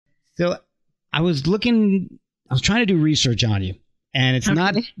So I was trying to do research on you, and it's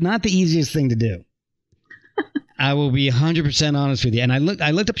not the easiest thing to do. I will be 100% honest with you. And I looked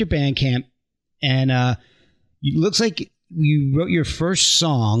up your Bandcamp, and it looks like you wrote your first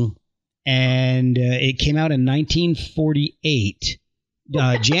song, and it came out in 1948,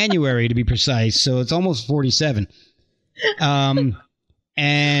 January to be precise. So it's almost 47. And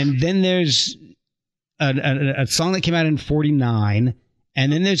then there's a song that came out in 49,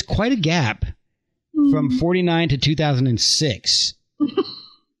 and then there's quite a gap from 49 to 2006.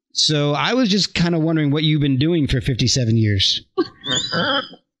 So I was just kind of wondering what you've been doing for 57 years. I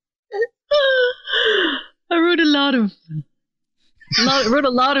wrote a lot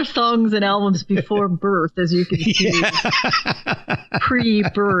of songs and albums before birth, as you can see.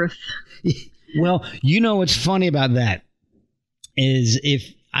 Pre-birth. Well, you know what's funny about that is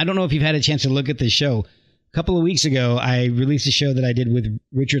I don't know if you've had a chance to look at the show. A couple of weeks ago, I released a show that I did with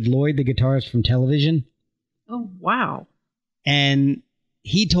Richard Lloyd, the guitarist from Television. Oh, wow. And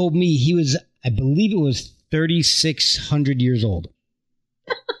he told me he was, I believe it was 3,600 years old.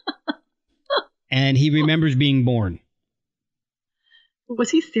 And he remembers being born. Was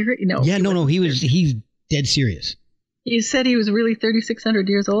he serious? No. Yeah, he's dead serious. You said he was really 3,600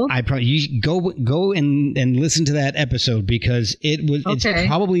 years old? You should go and listen to that episode, because it's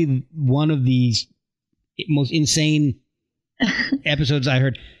probably one of the most insane episodes I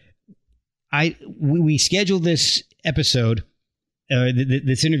heard. We scheduled this episode,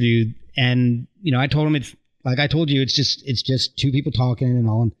 this interview, and I told him it's like I told you, it's just two people talking and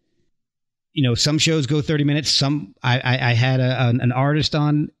all. And, some shows go 30 minutes. Some I had an artist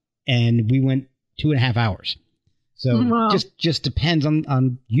on, and we went 2.5 hours. So just depends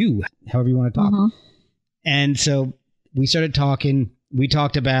on you, however you want to talk. Mm-hmm. And so we started talking. We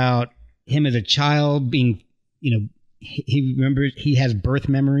talked about him as a child being, he remembers, he has birth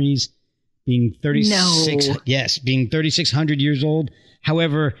memories, being 36. No. Yes, being 3,600 years old.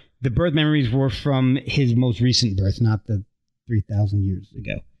 However, the birth memories were from his most recent birth, not the 3,000 years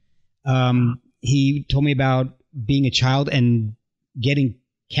ago. He told me about being a child and getting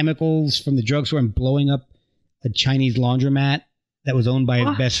chemicals from the drugstore and blowing up a Chinese laundromat that was owned by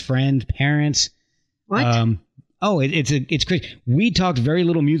his best friend's parents. What? It's crazy. We talked very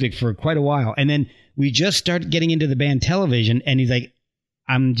little music for quite a while, and then we just started getting into the band Television, and he's like,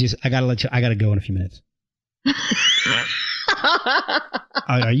 I gotta go in a few minutes.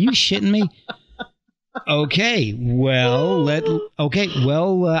 Are you shitting me? Okay, well,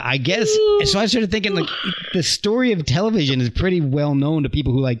 I guess. So I started thinking, like, the story of Television is pretty well known to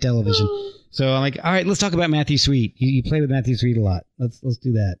people who like television. So I'm like, all right, let's talk about Matthew Sweet. You played with Matthew Sweet a lot. Let's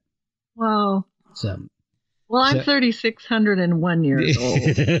do that. Wow. Well, I'm 3,601 years old.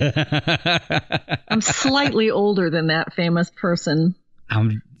 I'm slightly older than that famous person.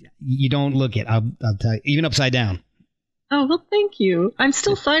 You don't look it. I'll tell you. Even upside down. Oh, well, thank you. I'm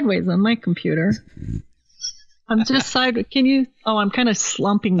still sideways on my computer. I'm just sideways. Can you? Oh, I'm kind of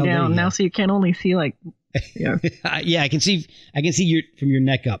slumping down now, so you can only see like. Yeah. Yeah, I can see from your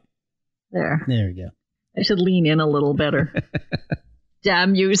neck up. There we go. I should lean in a little better.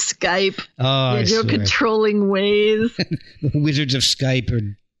 Damn you, Skype. Oh, your controlling ways. The wizards of Skype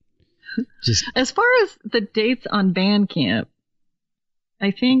are just. As far as the dates on Bandcamp,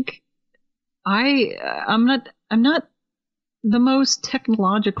 I think I'm not the most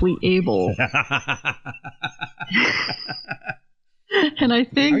technologically able. And I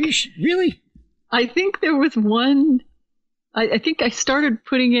think. Are you really? I think there was one. I think I started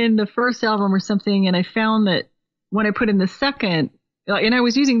putting in the first album or something, and I found that when I put in the second, and I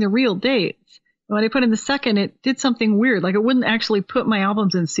was using the real dates, when I put in the second, it did something weird. Like, it wouldn't actually put my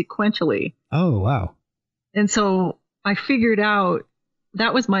albums in sequentially. Oh, wow. And so I figured out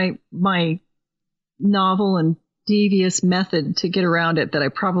that was my novel and devious method to get around it that I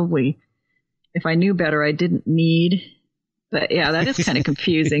probably, if I knew better, I didn't need. But yeah, that is kind of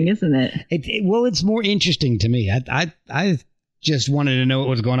confusing, isn't it? Well, it's more interesting to me. I just wanted to know what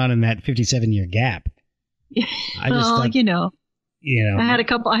was going on in that 57-year gap. I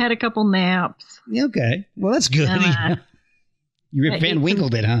had a couple naps. Okay, well, that's good. You Rip Van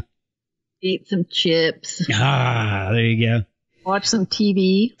Winkled it, huh? Ate some chips. Ah, there you go. Watch some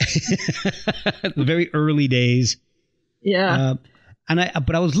TV. The very early days. Yeah.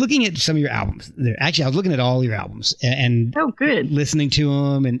 But I was looking at some of your albums. Actually, I was looking at all your albums and oh, good, listening to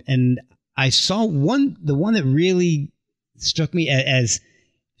them, and I saw the one that really struck me as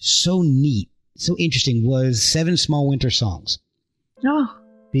so neat, so interesting, was 7 Small Winter Songs. Oh,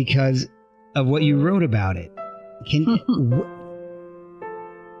 because of what you wrote about it.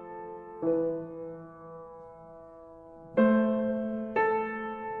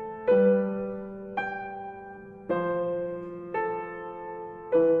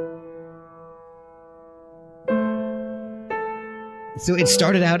 So it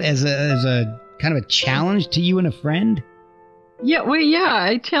started out as a kind of a challenge to you and a friend? Yeah,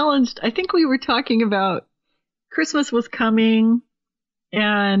 I challenged. I think we were talking about Christmas was coming,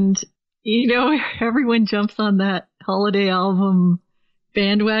 and everyone jumps on that holiday album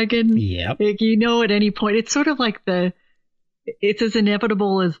bandwagon. Yep. Like, at any point, it's sort of like it's as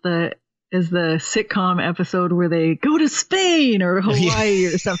inevitable as the sitcom episode where they go to Spain or Hawaii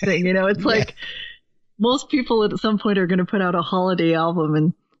or something. It's like most people at some point are going to put out a holiday album,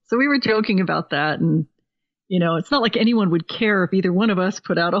 and so we were joking about that, and. It's not like anyone would care if either one of us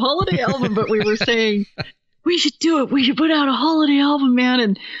put out a holiday album, but we were saying, we should do it. We should put out a holiday album,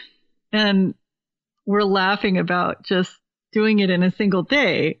 man. And we're laughing about just doing it in a single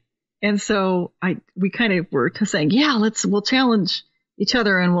day. And so we kind of were saying, we'll challenge each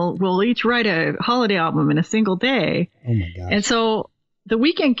other and we'll each write a holiday album in a single day. Oh my gosh. And so the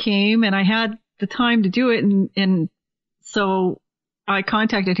weekend came and I had the time to do it. And so I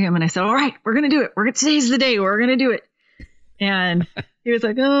contacted him and I said, all right, we're going to do it. Today's the day. We're going to do it. And he was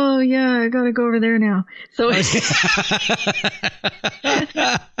like, oh, yeah, I got to go over there now. So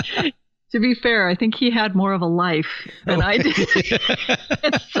to be fair, I think he had more of a life than I did.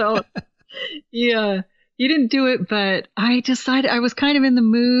 So yeah, he didn't do it, but I decided I was kind of in the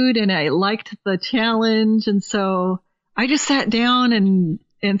mood and I liked the challenge. And so I just sat down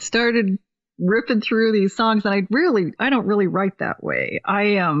and started ripping through these songs, and I don't really write that way.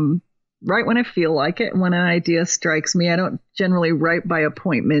 I write when I feel like it, and when an idea strikes me. I don't generally write by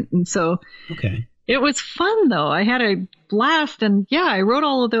appointment, and so it was fun though. I had a blast, and I wrote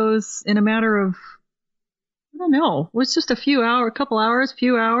all of those in a matter of I don't know, it was just a few hours,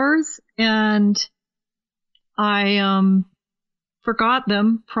 and I forgot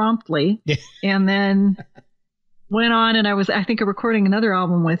them promptly, and then went on, and I think recording another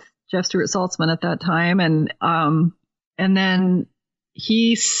album with Jeff Stewart Saltzman at that time. And then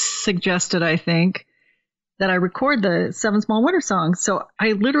he suggested, I think, that I record the 7 Small Winter Songs. So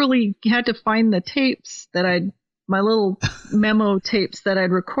I literally had to find the tapes my little memo tapes that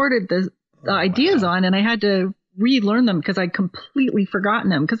I'd recorded the ideas on, and I had to relearn them because I'd completely forgotten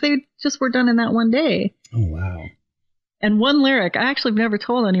them because they just were done in that one day. Oh, wow. And one lyric, I actually have never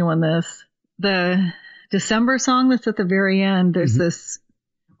told anyone this, the December song that's at the very end, there's this,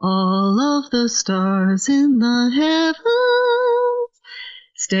 all of the stars in the heavens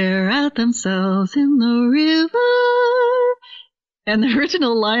stare at themselves in the river. And the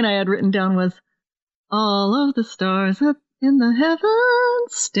original line I had written down was, all of the stars in the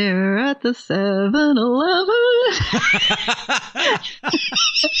heavens stare at the 7-Eleven.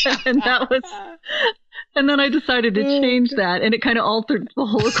 And then I decided to change that, and it kind of altered the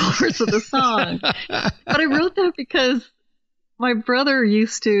whole course of the song. But I wrote that because my brother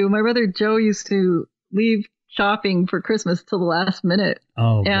Joe used to leave shopping for Christmas till the last minute.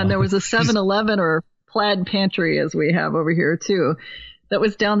 Oh, and there was a 7-Eleven or plaid pantry, as we have over here too, that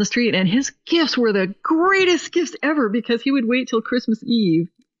was down the street. And his gifts were the greatest gifts ever because he would wait till Christmas Eve.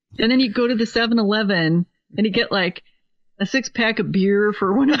 And then he'd go to the 7-Eleven and he'd get like a 6-pack of beer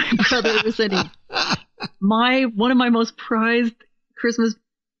for one of my brothers. And one of my most prized Christmas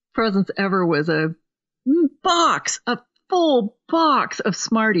presents ever was a full box of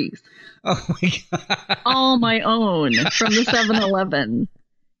Smarties. Oh my God. All my own from the 7-Eleven.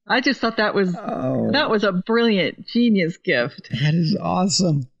 I just thought that was a brilliant, genius gift. That is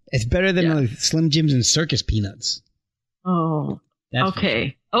awesome. It's better than Slim Jims and circus peanuts. Oh,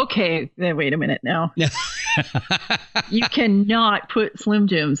 okay. Okay, then wait a minute now. You cannot put Slim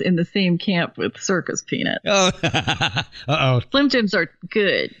Jims in the same camp with circus peanuts. Oh, uh-oh. Slim Jims are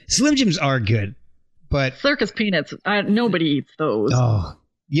good. Slim Jims are good, but circus peanuts, nobody eats those. Oh,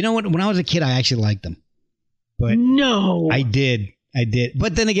 you know what? When I was a kid, I actually liked them. But no, I did.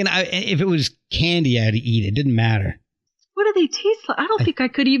 But then again, if it was candy, I'd eat it. It didn't matter. What do they taste like? I don't think I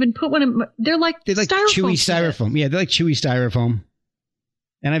could even put one in. They're like chewy styrofoam. Yeah, they're like chewy styrofoam.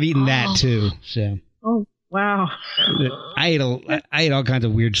 And I've eaten that too. So. Oh wow! I ate all kinds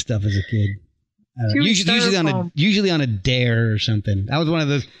of weird stuff as a kid. Usually on a dare or something. I was one of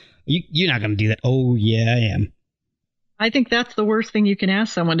those. You're not going to do that. Oh yeah, I am. I think that's the worst thing you can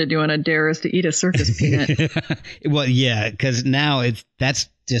ask someone to do on a dare is to eat a circus peanut. Well, yeah, because now that's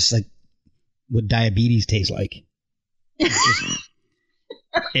just like what diabetes tastes like.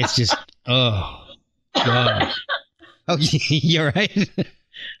 It's just oh god. Oh, you're right.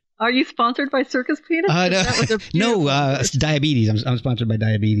 Are you sponsored by Circus Peanuts? No, diabetes. I'm sponsored by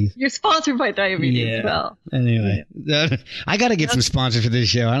diabetes. You're sponsored by diabetes. Yeah. Well, anyway, I got to get some sponsors for this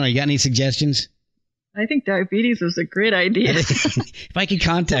show. I don't know. You got any suggestions? I think diabetes is a great idea. If I could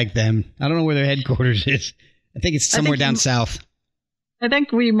contact them, I don't know where their headquarters is. I think it's somewhere down south. I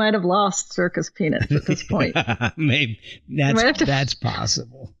think we might have lost Circus Peanuts at this point. Maybe that's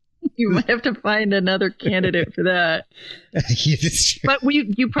possible. You might have to find another candidate for that. But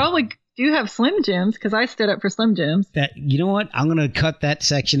you probably do have Slim Jims, because I stood up for Slim Jims. You know what? I'm going to cut that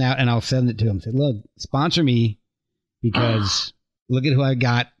section out and I'll send it to him. Say, look, sponsor me, because look at who I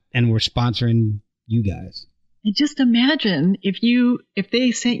got, and we're sponsoring you guys. And just imagine if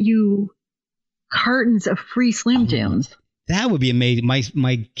they sent you cartons of free Slim Jims. That would be amazing.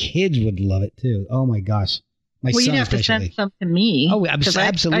 My kids would love it too. Oh my gosh. Well, you'd have to send some to me. Oh,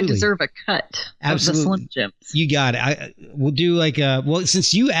 absolutely. I deserve a cut of the Slim Jims. You got it. We'll do like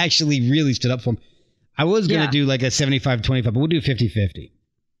since you actually really stood up for them, I was going to do like a 75-25, but we'll do 50-50.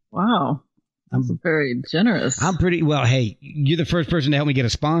 Wow. That's very generous. I'm pretty, well, hey, you're the first person to help me get a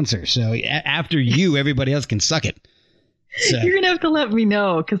sponsor. So after you, everybody else can suck it. So. You're going to have to let me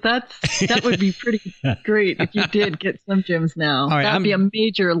know, because that would be pretty great if you did get Slim Jims now. Right, that would be a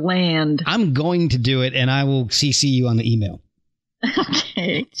major land. I'm going to do it, and I will CC you on the email.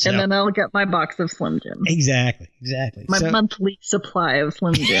 Okay. So. And then I'll get my box of Slim Jims. Exactly. My monthly supply of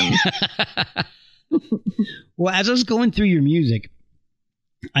Slim Jims. Well, as I was going through your music,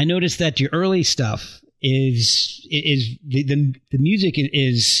 I noticed that your early stuff is the music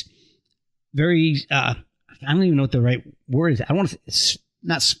is very I don't even know what the right word is. I don't want to. It's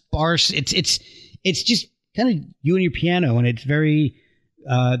not sparse. It's just kind of you and your piano, and it's very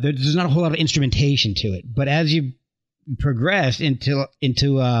there's not a whole lot of instrumentation to it. But as you progressed into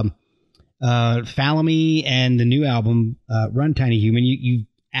Follow Me and the new album Run Tiny Human, you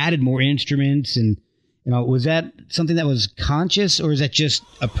added more instruments, and was that something that was conscious, or is that just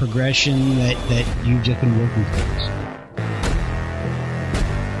a progression that you've just been working towards?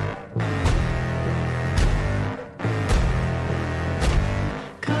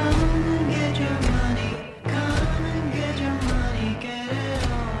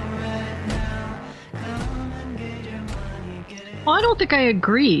 Well, I don't think I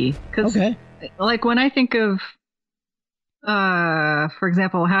agree, because like when I think of for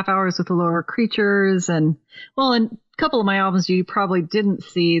example, Half Hours with the Lower Creatures, and a couple of my albums you probably didn't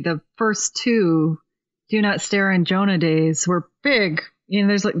see. The first two, Do Not Stare and Jonah Days, were big.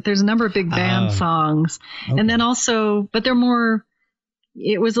 There's a number of big band songs, and then also, but they're more.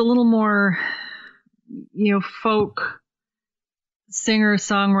 It was a little more, folk singer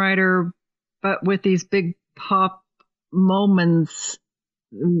songwriter, but with these big pop moments,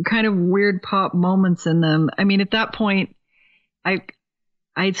 kind of weird pop moments in them. I mean, at that point,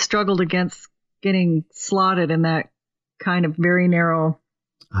 I struggled against getting slotted in that kind of very narrow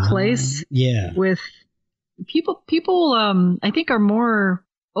place. With people, I think are more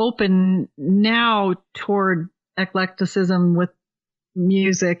open now toward eclecticism with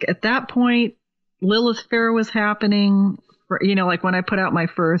music. At that point, Lilith Fair was happening, like when I put out my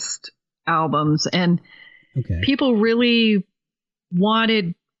first albums, and people really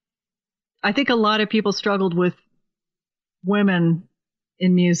wanted, I think a lot of people struggled with women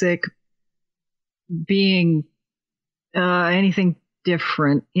in music being anything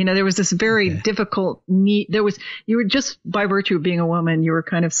different. There was this very difficult need. You were just, by virtue of being a woman, you were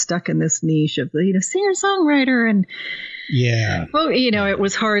kind of stuck in this niche of the, singer-songwriter. And it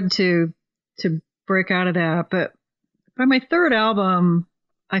was hard to break out of that. But by my third album,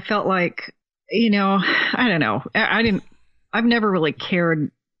 I felt like, I don't know. I've never really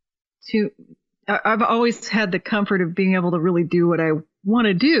cared to, I've always had the comfort of being able to really do what I want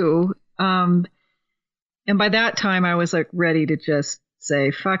to do. And by that time I was like ready to just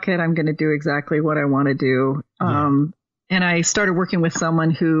say, fuck it, I'm going to do exactly what I want to do. And I started working with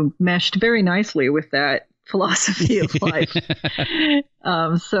someone who meshed very nicely with that philosophy of life.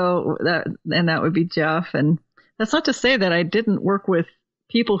 So that would be Jeff. And that's not to say that I didn't work with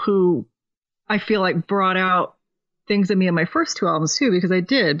people who I feel like brought out things in me in my first two albums too, because I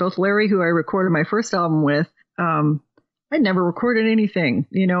did. Both Larry, who I recorded my first album with, I'd never recorded anything,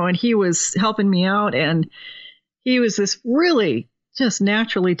 and he was helping me out, and he was this really just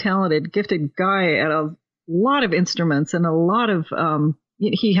naturally talented, gifted guy at a lot of instruments and a lot of,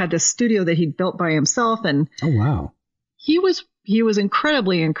 he had this studio that he'd built by himself, and he was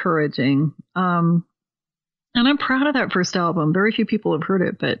incredibly encouraging. And I'm proud of that first album. Very few people have heard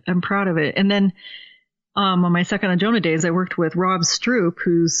it, but I'm proud of it. And then, on my second on Jonah Days, I worked with Rob Stroop,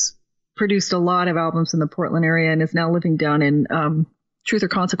 who's produced a lot of albums in the Portland area and is now living down in Truth or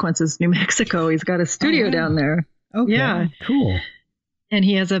Consequences, New Mexico. He's got a studio down there. Okay, yeah, cool. And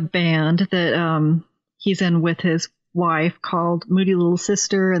he has a band that he's in with his wife called Moody Little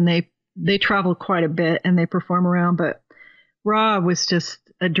Sister, and they travel quite a bit and they perform around. But Rob was just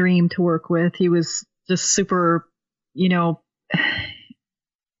a dream to work with. He was just super,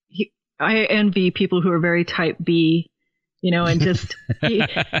 I envy people who are very type B, and just,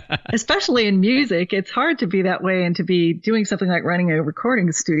 especially in music, it's hard to be that way and to be doing something like running a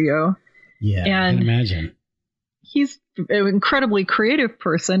recording studio. Yeah, and I can imagine. He's an incredibly creative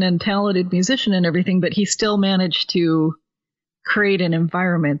person and talented musician and everything, but he still managed to create an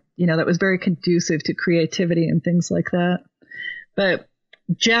environment, that was very conducive to creativity and things like that. But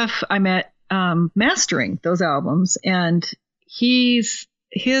Jeff, I met mastering those albums, and his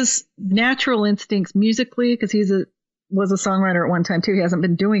natural instincts musically, because was a songwriter at one time too. He hasn't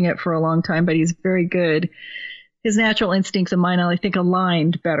been doing it for a long time, but he's very good. His natural instincts and mine, I think,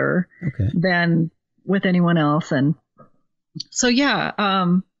 aligned better than with anyone else. And so,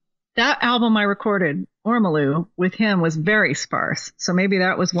 that album I recorded, Ormolu, with him was very sparse. So maybe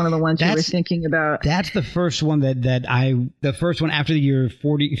that was one of the ones you were thinking about. That's the first one the first one after the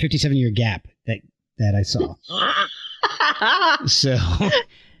 57-year gap that I saw. So yes.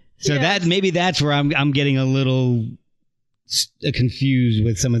 That maybe that's where I'm getting a little confused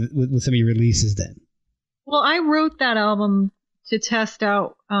with some of your releases then. Well, I wrote that album to test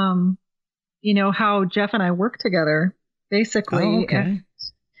out, how Jeff and I work together, basically. Oh, okay.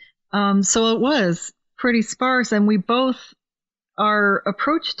 So it was pretty sparse, and we both, our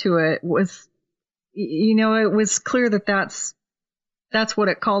approach to it was, it was clear that that's what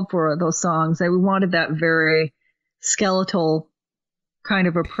it called for, those songs. That we wanted that very skeletal kind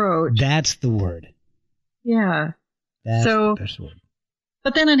of approach. That's the word. Yeah. That's the best word.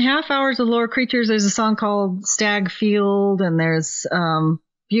 But then in Half Hours of Lower Creatures, there's a song called Stag Field, and there's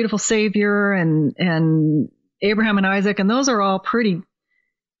Beautiful Savior and Abraham and Isaac, and those are all pretty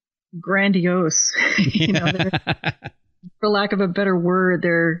grandiose. For lack of a better word,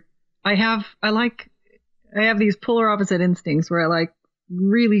 I have these polar opposite instincts where I like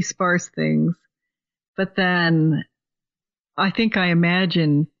really sparse things, but then I think I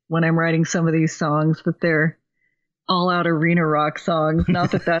imagine when I'm writing some of these songs that they're all-out arena rock songs.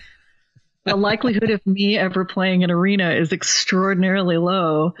 Not that the likelihood of me ever playing an arena is extraordinarily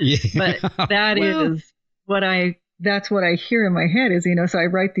low, but that's what I hear in my head is, so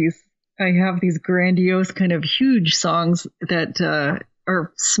I have these grandiose kind of huge songs that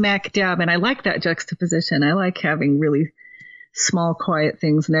are smack dab, and I like that juxtaposition. I like having really small, quiet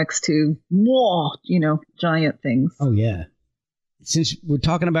things next to, giant things. Oh, yeah. Since we're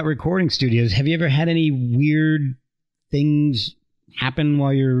talking about recording studios, have you ever had any weird things happen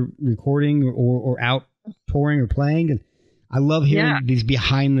while you're recording or out touring or playing? And I love hearing these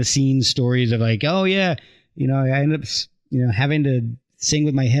behind the scenes stories of like, oh yeah, I end up, having to sing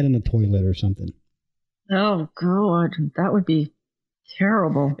with my head in the toilet or something. Oh God, that would be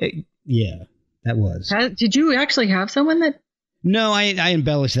terrible. Yeah, that was. Did you actually have someone that? No, I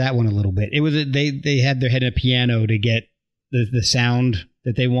embellished that one a little bit. It was they had their head in a piano to get the sound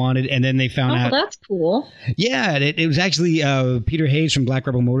that they wanted, and then they found out. Oh, that's cool. Yeah, it was actually Peter Hayes from Black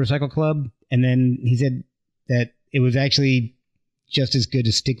Rebel Motorcycle Club, and then he said that it was actually just as good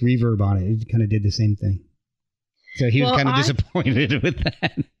to stick reverb on it. It kind of did the same thing. So he was kind of disappointed with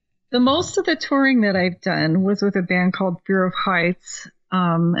that. The most of the touring that I've done was with a band called Fear of Heights,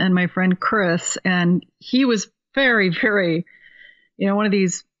 and my friend Chris, and he was very, very, one of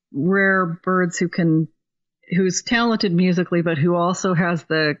these rare birds who's talented musically, but who also has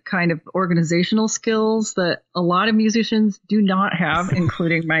the kind of organizational skills that a lot of musicians do not have,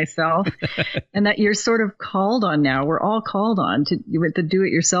 including myself, and that you're sort of called on now. We're all called on with the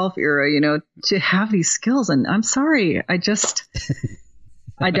do-it-yourself era, to have these skills. And I'm sorry, I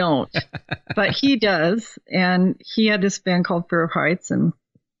don't, but he does. And he had this band called Fear of Heights, and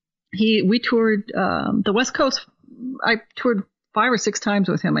we toured the West Coast. I toured 5 or 6 times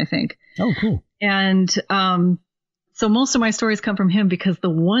with him, I think. Oh, cool. And so most of my stories come from him, because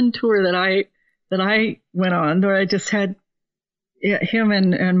the one tour that I went on, where I just had him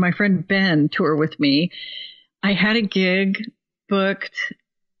and my friend Ben tour with me, I had a gig booked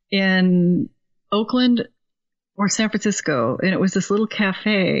in Oakland or San Francisco, and it was this little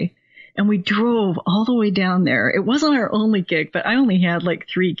cafe, and we drove all the way down there. It wasn't our only gig, but I only had like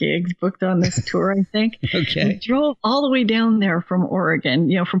 3 gigs booked on this tour, I think. Okay. We drove all the way down there from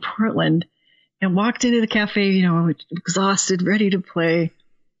Oregon, from Portland, and walked into the cafe, exhausted, ready to play.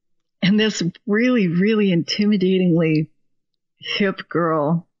 And this really, really intimidatingly hip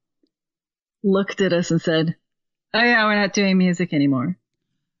girl looked at us and said, "Oh yeah, we're not doing music anymore."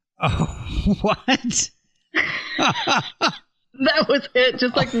 Oh, what? That was it.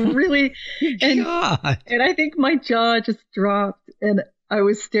 Just like really. And I think my jaw just dropped, and I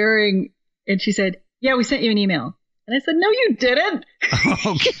was staring, and she said, "Yeah, we sent you an email." And I said, "No, you didn't."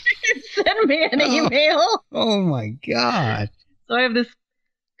 Okay. You didn't send me an email. Oh my God. So I have this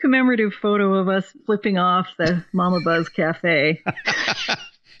commemorative photo of us flipping off the Mama Buzz Cafe.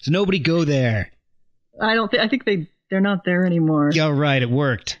 So nobody go there. I think they're not there anymore. Yeah, right. It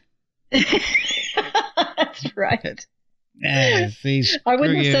worked. That's right. See, I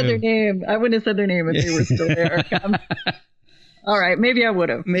wouldn't have said their name. I wouldn't have said their name if they were still there. All right, maybe I would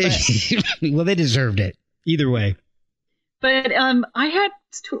have. Maybe. Well, they deserved it. Either way. But I had,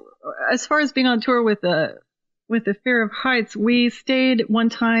 as far as being on tour with the Fear of Heights, we stayed one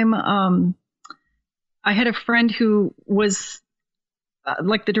time. I had a friend who was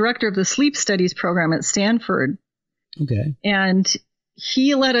like the director of the sleep studies program at Stanford. Okay. And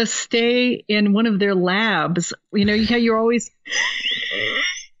he let us stay in one of their labs. You know how you're always,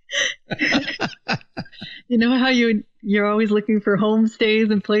 you know how you're always looking for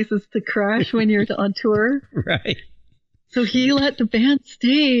homestays and places to crash when you're on tour? Right. So he let the band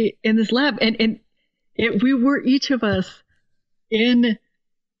stay in this lab, and we were each of us in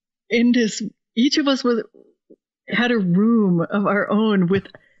this. Each of us had a room of our own with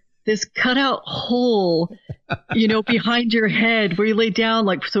this cutout hole, behind your head where you lay down,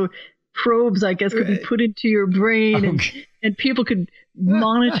 like, so probes, I guess, could be put into your brain, and people could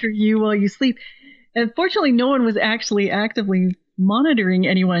monitor you while you sleep. And fortunately, no one was actually actively monitoring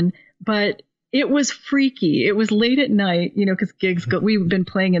anyone, but it was freaky. It was late at night, because we've been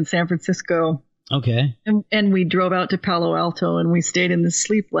playing in San Francisco. Okay. And we drove out to Palo Alto, and we stayed in the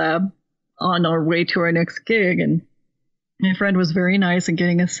sleep lab on our way to our next gig. And my friend was very nice in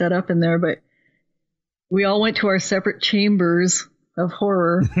getting us set up in there, but we all went to our separate chambers of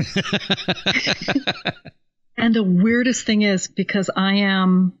horror. And the weirdest thing is, because I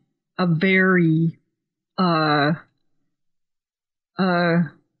am a very, I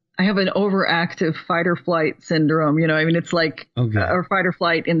have an overactive fight or flight syndrome. It's like or fight or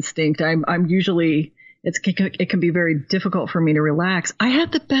flight instinct. I'm usually, it can be very difficult for me to relax. I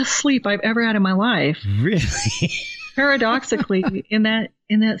had the best sleep I've ever had in my life. Really? Paradoxically, in that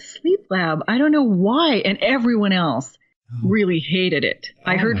sleep lab. I don't know why. And everyone else really hated it.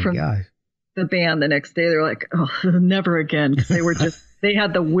 I heard from the band the next day. They're like, oh, never again. Because they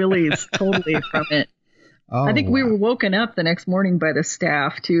had the willies totally from it. Oh, I think we were woken up the next morning by the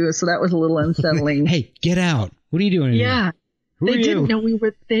staff too, so that was a little unsettling. Hey, get out! What are you doing? Yeah, they didn't know we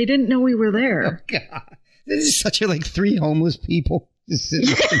were. They didn't know we were there. Oh God, this is such three homeless people just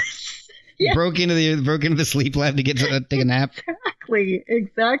broke into the sleep lab to take a nap.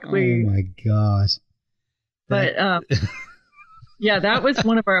 Exactly. Oh my gosh! But yeah, that was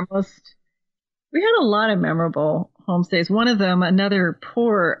one of our most. We had a lot of memorable homestays. One of them, another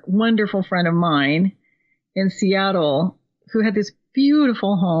poor, wonderful friend of mine in Seattle, who had this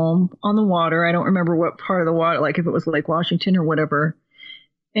beautiful home on the water. I don't remember what part of the water, like if it was Lake Washington or whatever.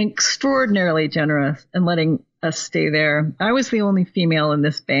 Extraordinarily generous in letting us stay there. I was the only female in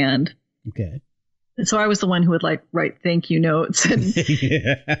this band. Okay. And so I was the one who would write thank you notes. And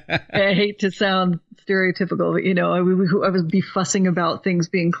I hate to sound stereotypical, but I would be fussing about things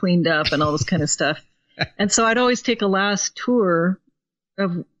being cleaned up and all this kind of stuff. And so I'd always take a last tour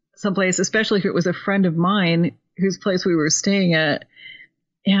of someplace, especially if it was a friend of mine whose place we were staying at.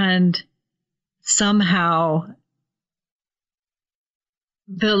 And somehow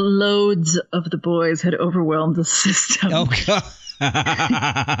the loads of the boys had overwhelmed the system. Oh, God.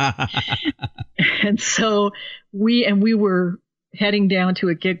 And so we were heading down to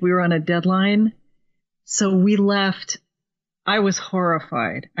a gig. We were on a deadline. So we left. I was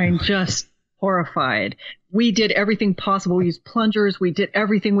horrified. I'm just horrified. We did everything possible. We used plungers. We did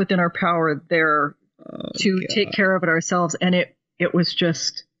everything within our power there to take care of it ourselves. And it was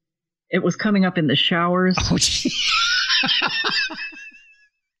coming up in the showers. Oh,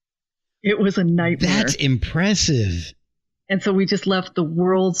 it was a nightmare. That's impressive. And so we just left the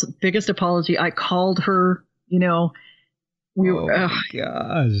world's biggest apology. I called her, gosh.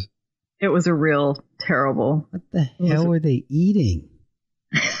 It was a real terrible. What the hell were they eating?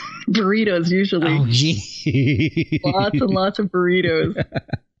 Burritos, usually. Oh, gee. Lots and lots of burritos.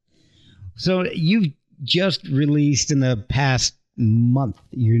 So you've just released in the past month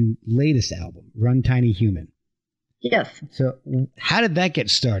your latest album, Run Tiny Human. Yes. So how did that get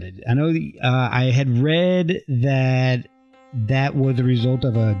started? I know I had read that was the result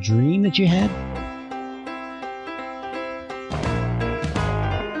of a dream that you had.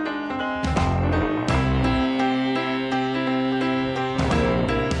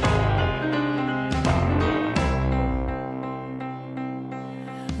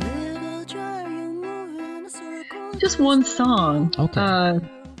 Just one song. Okay.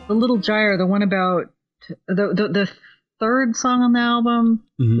 The Little Gyre, the one about the third song on the album,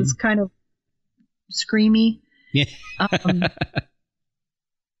 was kind of screamy. Yeah.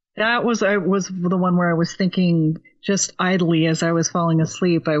 That was the one where I was thinking just idly as I was falling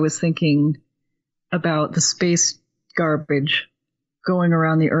asleep. I was thinking about the space garbage going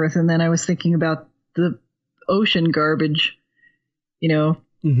around the Earth, and then I was thinking about the ocean garbage,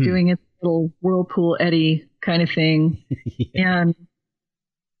 doing its little whirlpool eddy kind of thing. Yeah. And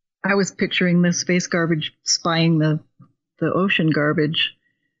I was picturing the space garbage spying the ocean garbage.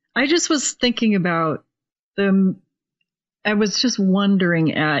 I just was thinking about I was just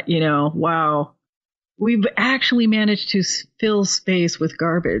wondering at, wow, we've actually managed to fill space with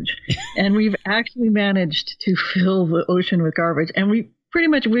garbage, and we've actually managed to fill the ocean with garbage. And we pretty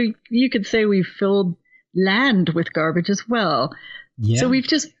much, you could say we've filled land with garbage as well. Yeah. So we've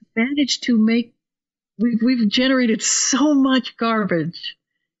just managed to we've generated so much garbage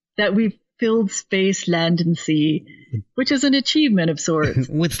that we've filled space, land, and sea, which is an achievement of sorts.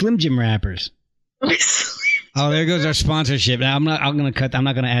 With Slim Jim wrappers. Oh, there goes our sponsorship. Now, I'm not going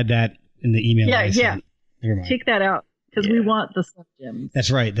to add that in the email. Yeah. Take that out because we want the Slim Jims. That's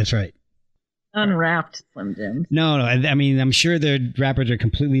right. Unwrapped Slim Jims. No. I mean, I'm sure the wrappers are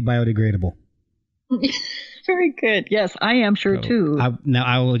completely biodegradable. Very good. Yes, I am sure too. Now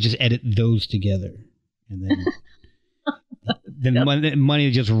I will just edit those together, and then money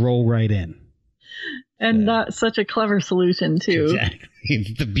will just roll right in. And that's such a clever solution too. Exactly.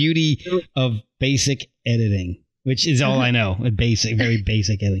 It's the beauty of basic editing, which is all I know. Very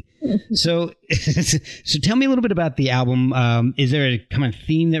basic editing. So tell me a little bit about the album. Is there a kind of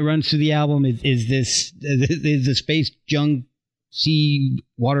theme that runs through the album? Is the space junk, sea,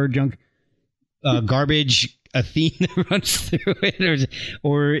 water junk, garbage a theme that runs through it,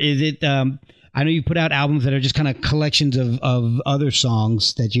 or is it? I know you put out albums that are just kind of collections of other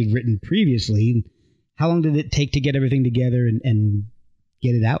songs that you'd written previously. How long did it take to get everything together and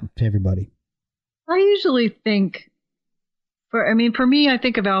get it out to everybody? I usually think, for me, I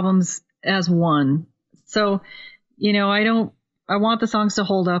think of albums as one. So, I want the songs to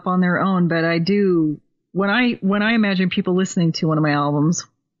hold up on their own, but I do, when I imagine people listening to one of my albums,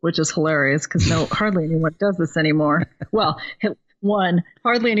 which is hilarious because hardly anyone does this anymore. Well, one,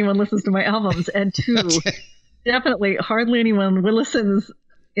 hardly anyone listens to my albums, and two, definitely hardly anyone listens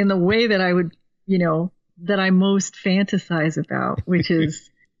in the way that I would, that I most fantasize about, which is,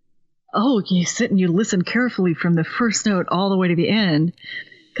 you sit and you listen carefully from the first note all the way to the end.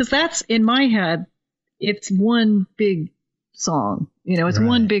 Because that's, in my head, it's one big song. It's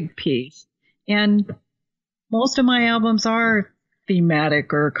one big piece. And most of my albums are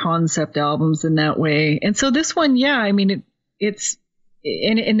thematic or concept albums in that way. And so this one, it's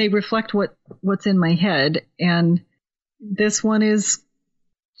and they reflect what's in my head. And this one is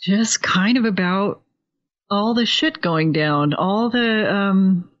just kind of about all the shit going down, all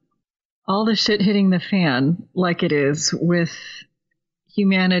the shit hitting the fan, like it is with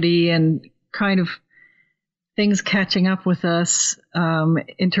humanity and kind of things catching up with us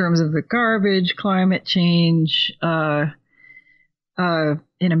in terms of the garbage, climate change, in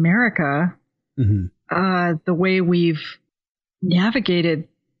America, the way we've navigated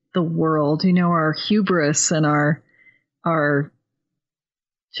the world, our hubris and our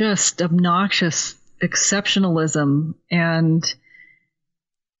just obnoxious exceptionalism, and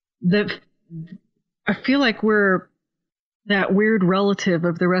I feel like we're that weird relative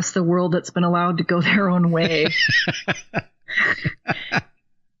of the rest of the world that's been allowed to go their own way.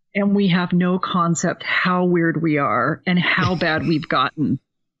 And we have no concept how weird we are and how bad we've gotten.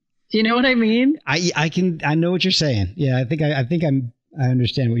 Do you know what I mean? I know what you're saying. Yeah, I think I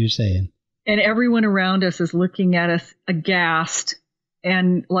understand what you're saying. And everyone around us is looking at us aghast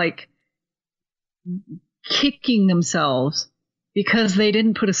and like kicking themselves because they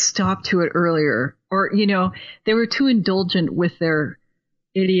didn't put a stop to it earlier, or they were too indulgent with their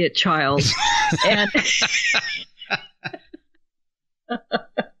idiot child.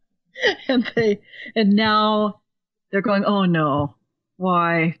 and now they're going, oh no,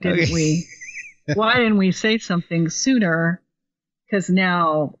 why didn't we say something sooner? Because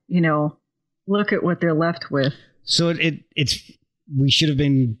now, look at what they're left with. So they should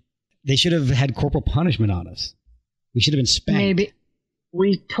have had corporal punishment on us. We should have been spanked. Maybe.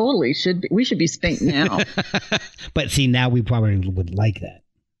 We totally should be. We should be spanked now. But see, now we probably would like that.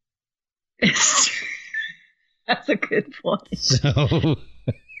 That's a good point. So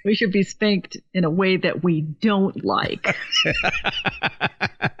we should be spanked in a way that we don't like.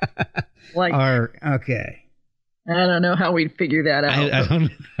 Okay. I don't know how we'd figure that out.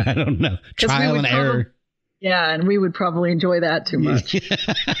 I don't know. Trial and error. Yeah, and we would probably enjoy that too much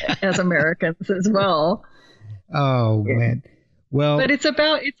as Americans as well. Oh, yeah. Man. Well, but it's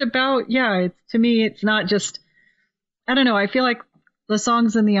about to me, it's not just, I don't know. I feel like the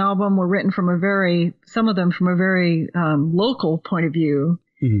songs in the album were written some of them from a very local point of view.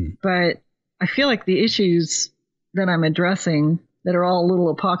 Mm-hmm. But I feel like the issues that I'm addressing that are all a little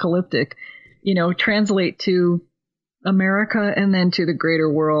apocalyptic, translate to America and then to the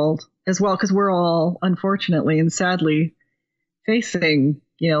greater world as well, because we're all, unfortunately and sadly, facing,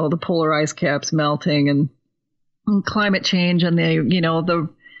 the polar ice caps melting and climate change and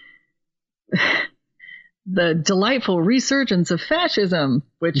the delightful resurgence of fascism,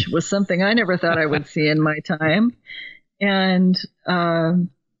 which was something I never thought I would see in my time. And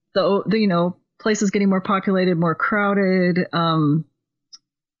the places getting more populated, more crowded.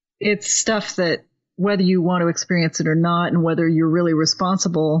 It's stuff that whether you want to experience it or not, and whether you're really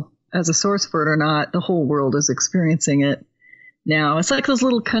responsible as a source for it or not, the whole world is experiencing it now. It's like those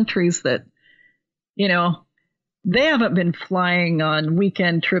little countries that, they haven't been flying on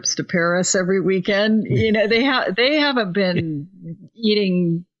weekend trips to Paris every weekend. They haven't been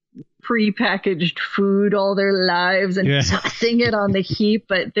eating pre-packaged food all their lives and tossing it on the heap,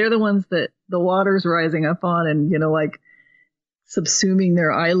 but they're the ones that the water's rising up on and, like subsuming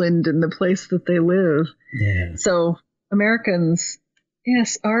their island and the place that they live. Yeah. So Americans,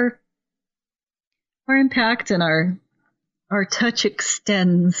 yes, our impact and our touch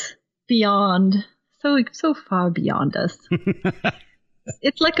extends beyond, so far beyond us.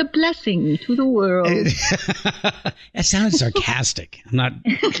 It's like a blessing to the world. That sounded sarcastic. I'm not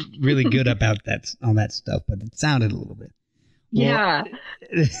really good about that on that stuff, but it sounded a little bit. Yeah.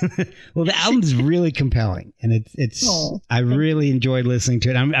 Well, the album's really compelling, and it's. I really enjoyed listening to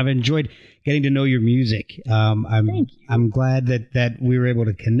it. I've enjoyed getting to know your music. I'm glad that we were able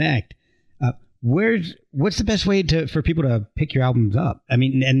to connect. What's the best way for people to pick your albums up? I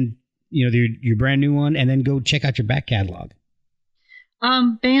mean, and your brand new one, and then go check out your back catalog.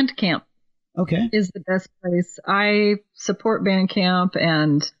 Bandcamp. Okay. Is the best place. I support Bandcamp,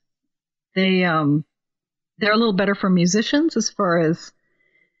 and they're a little better for musicians as far as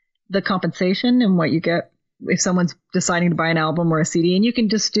the compensation and what you get if someone's deciding to buy an album or a CD. And you can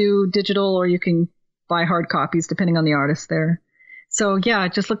just do digital, or you can buy hard copies depending on the artist there. So yeah,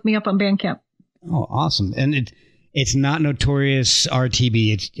 just look me up on Bandcamp. Oh, awesome. And it's not Notorious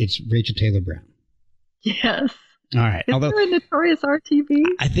RTB. It's Rachel Taylor Brown. Yes. All right. Is there a Notorious RTB?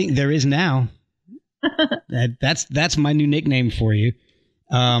 I think there is now. That's my new nickname for you.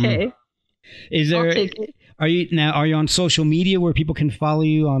 Okay. Is there? I'll take it. Are you on social media where people can follow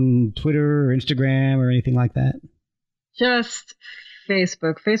you on Twitter or Instagram or anything like that? Just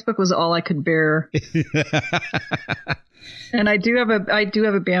Facebook. Facebook was all I could bear. And I do have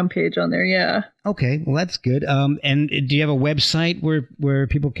a band page on there. Yeah. Okay. Well, that's good. And do you have a website where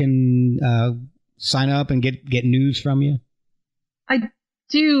people can sign up and get news from you? I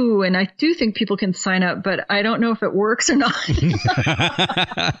do, and I do think people can sign up, but I don't know if it works or not.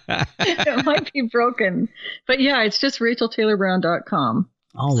 It might be broken. But yeah, it's just racheltaylorbrown.com.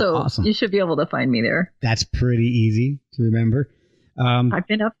 Oh, so awesome. You should be able to find me there. That's pretty easy to remember. I've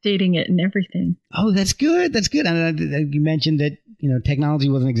been updating it and everything. Oh, that's good. That's good. And you mentioned that, technology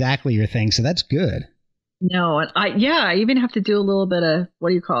wasn't exactly your thing, so that's good. No, and I even have to do a little bit of, what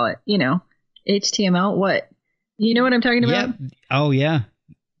do you call it? HTML. What? You know what I'm talking about? Yeah. Oh, yeah.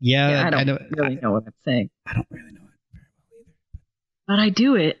 Yeah, I don't really know what I'm saying. I don't really know it very well either. But I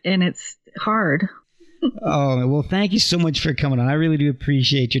do it, and it's hard. Oh, well, thank you so much for coming on. I really do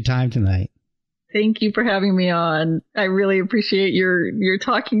appreciate your time tonight. Thank you for having me on. I really appreciate your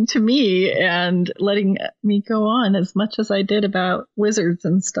talking to me and letting me go on as much as I did about wizards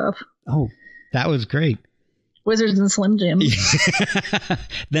and stuff. Oh, that was great. Wizards and Slim Jims.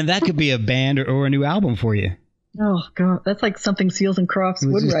 Then that could be a band or a new album for you. Oh, God. That's like something Seals and Crofts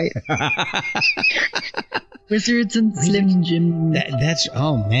would write. Wizards and Slim Jims. That's,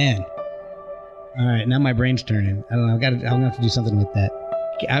 oh, man. All right. Now my brain's turning. I don't know. I'm going to have to do something with that.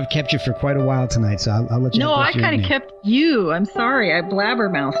 I've kept you for quite a while tonight, so I'll let you. No, I kind of kept you. I'm sorry. I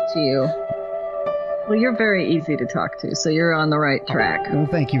blabbermouthed to you. Well, you're very easy to talk to, so you're on the right track. Well,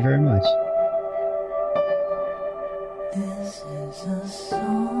 thank you very much. This is a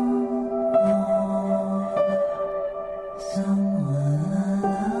song.